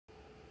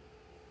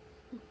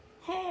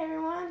Hey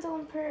everyone,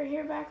 Dylan Prayer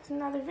here, back with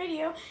another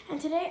video, and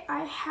today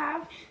I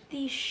have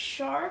the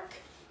Shark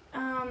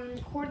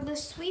cordless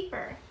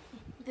sweeper.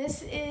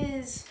 This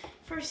is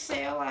for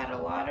sale at a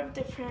lot of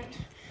different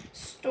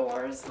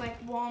stores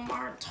like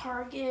Walmart,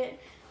 Target,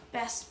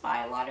 Best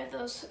Buy, a lot of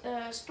those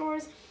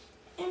stores,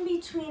 in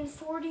between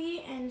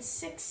 $40 and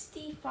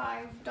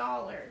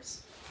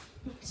 $65.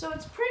 So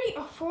it's pretty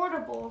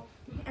affordable,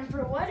 and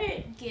for what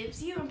it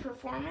gives you in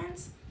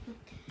performance,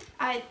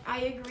 I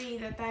agree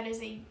that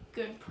is a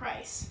good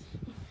price.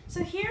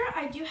 So here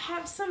I do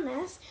have some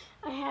mess.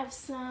 I have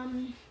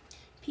some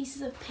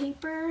pieces of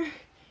paper.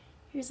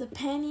 Here's a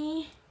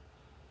penny,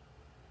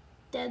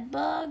 dead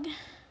bug,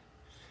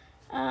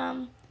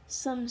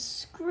 some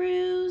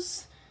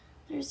screws.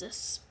 There's a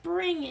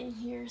spring in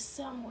here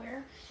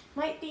somewhere.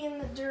 Might be in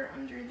the dirt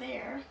under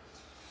there,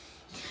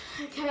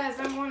 because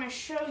I want to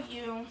show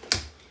you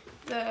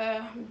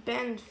the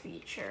bend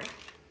feature.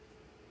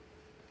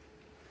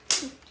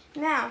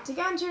 Now, to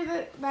get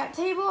under that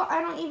table, I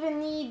don't even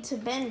need to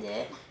bend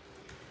it,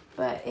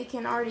 but it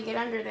can already get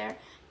under there.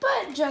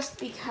 But just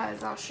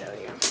because, I'll show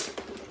you.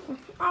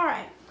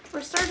 Alright, we're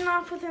starting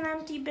off with an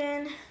empty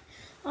bin.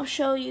 I'll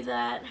show you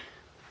that.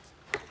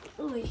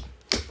 Ooh.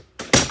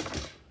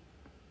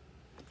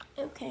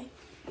 Okay,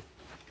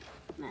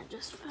 that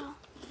just fell.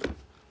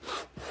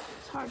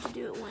 It's hard to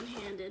do it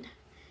one-handed.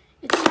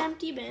 It's an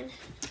empty bin,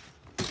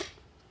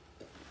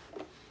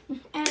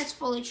 and it's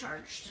fully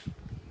charged.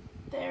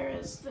 There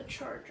is the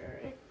charger.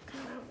 It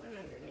kind of went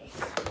underneath.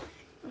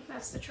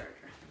 That's the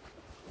charger.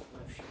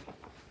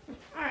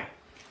 Alright.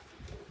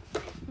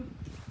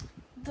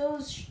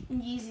 Those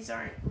Yeezys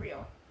aren't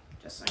real,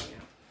 just so you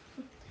know.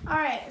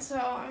 Alright, so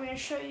I'm going to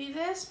show you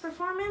this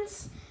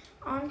performance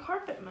on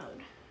carpet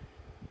mode.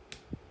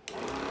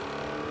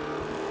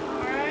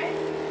 Alright.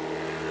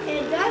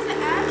 It does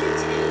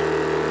agitate.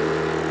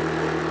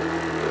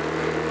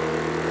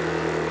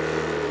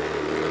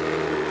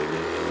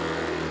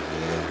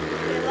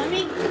 Let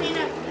me clean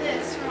up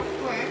this real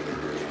quick.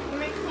 Let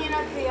me clean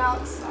up the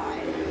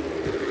outside.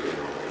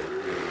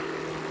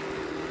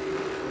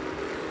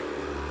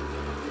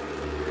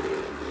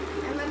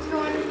 And let's go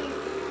underneath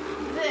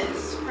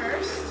this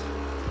first.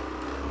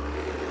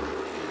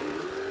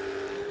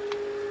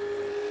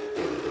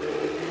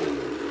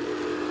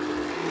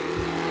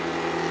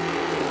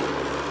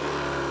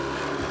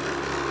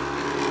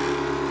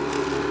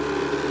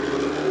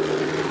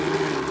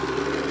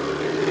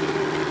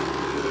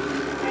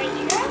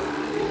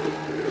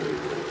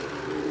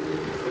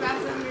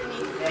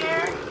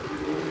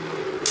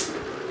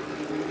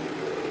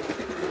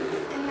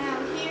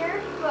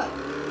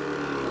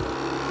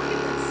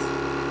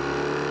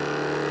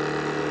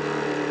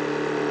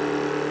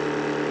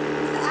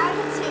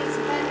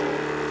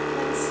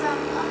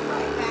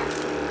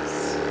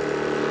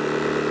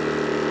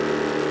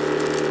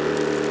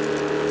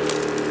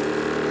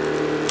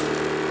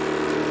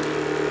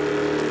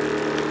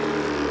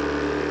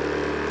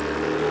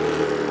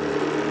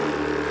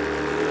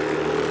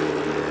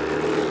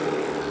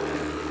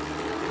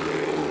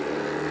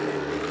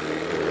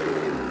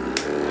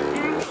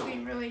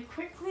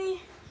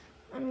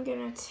 I'm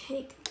gonna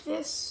take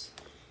this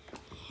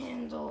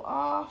handle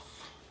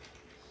off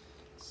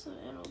so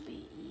it'll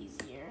be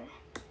easier.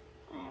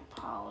 I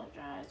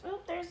apologize. Oh,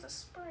 there's the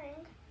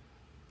spring.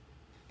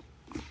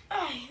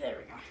 There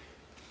we go.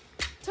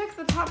 Took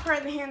the top part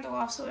of the handle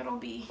off so it'll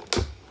be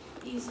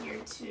easier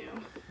to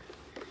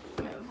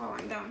move while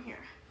I'm down here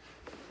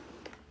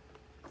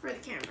for the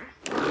camera.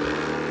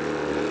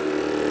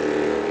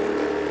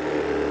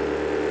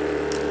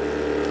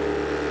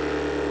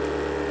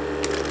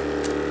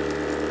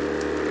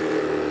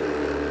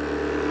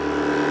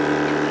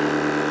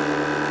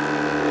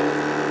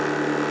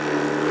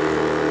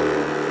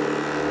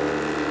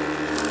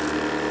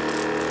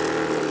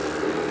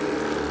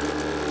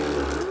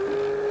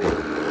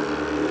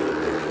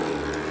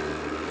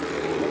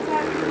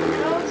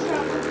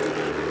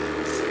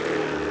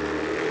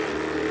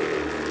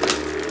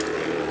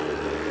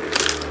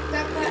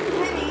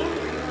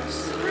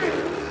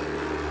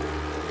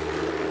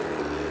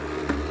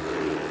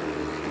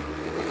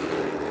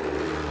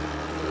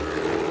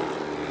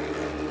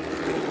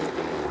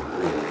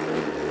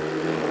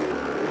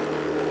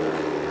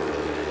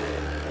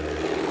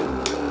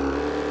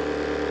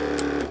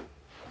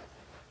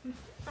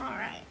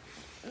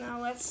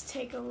 Let's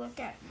take a look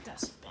at the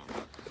dustbin.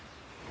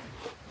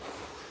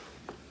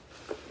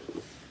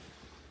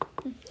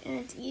 And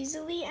it's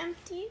easily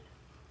emptied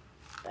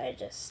by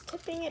just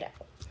tipping it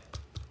out.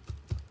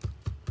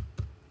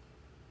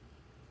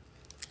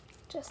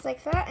 Just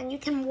like that, and you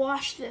can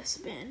wash this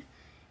bin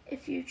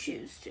if you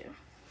choose to.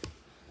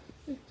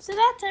 So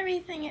that's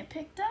everything it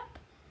picked up.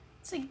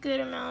 It's a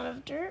good amount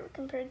of dirt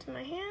compared to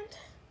my hand.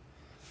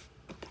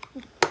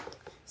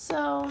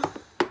 So,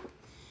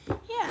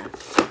 yeah.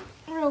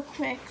 Real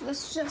quick,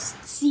 let's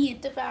just see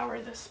it devour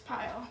this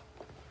pile.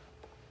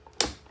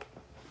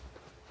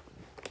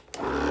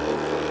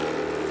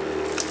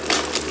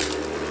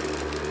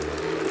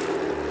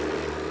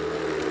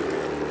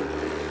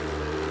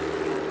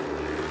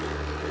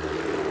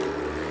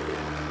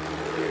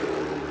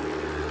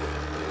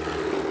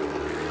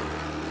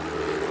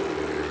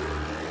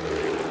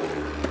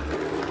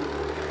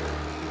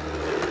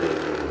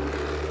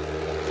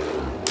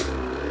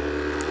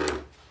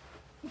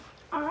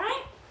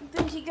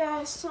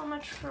 guys so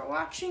much for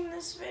watching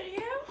this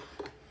video.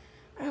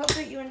 I hope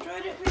that you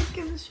enjoyed it. Please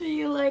give this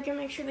video a like and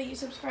make sure that you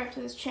subscribe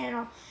to this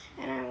channel.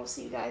 And I will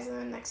see you guys in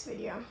the next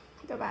video.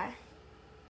 Goodbye.